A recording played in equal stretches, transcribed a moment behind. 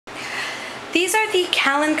These are the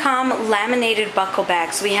Kalencom Laminated buckle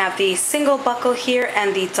bags. We have the single buckle here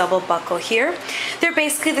and the double buckle here. They're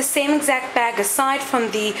basically the same exact bag aside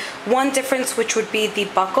from the one difference, which would be the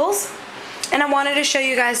buckles. And I wanted to show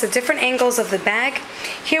you guys the different angles of the bag.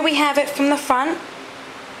 Here we have it from the front,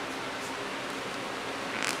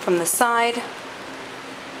 from the side,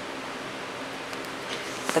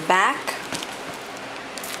 the back,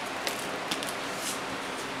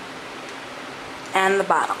 and the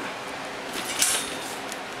bottom.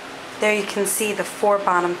 There you can see the 4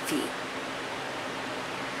 bottom feet.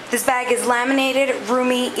 This bag is laminated,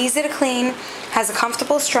 roomy, easy to clean, has a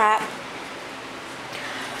comfortable strap.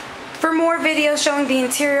 For more videos showing the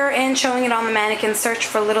interior and showing it on the mannequin, search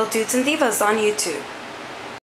for Little Dudes and Divas on YouTube.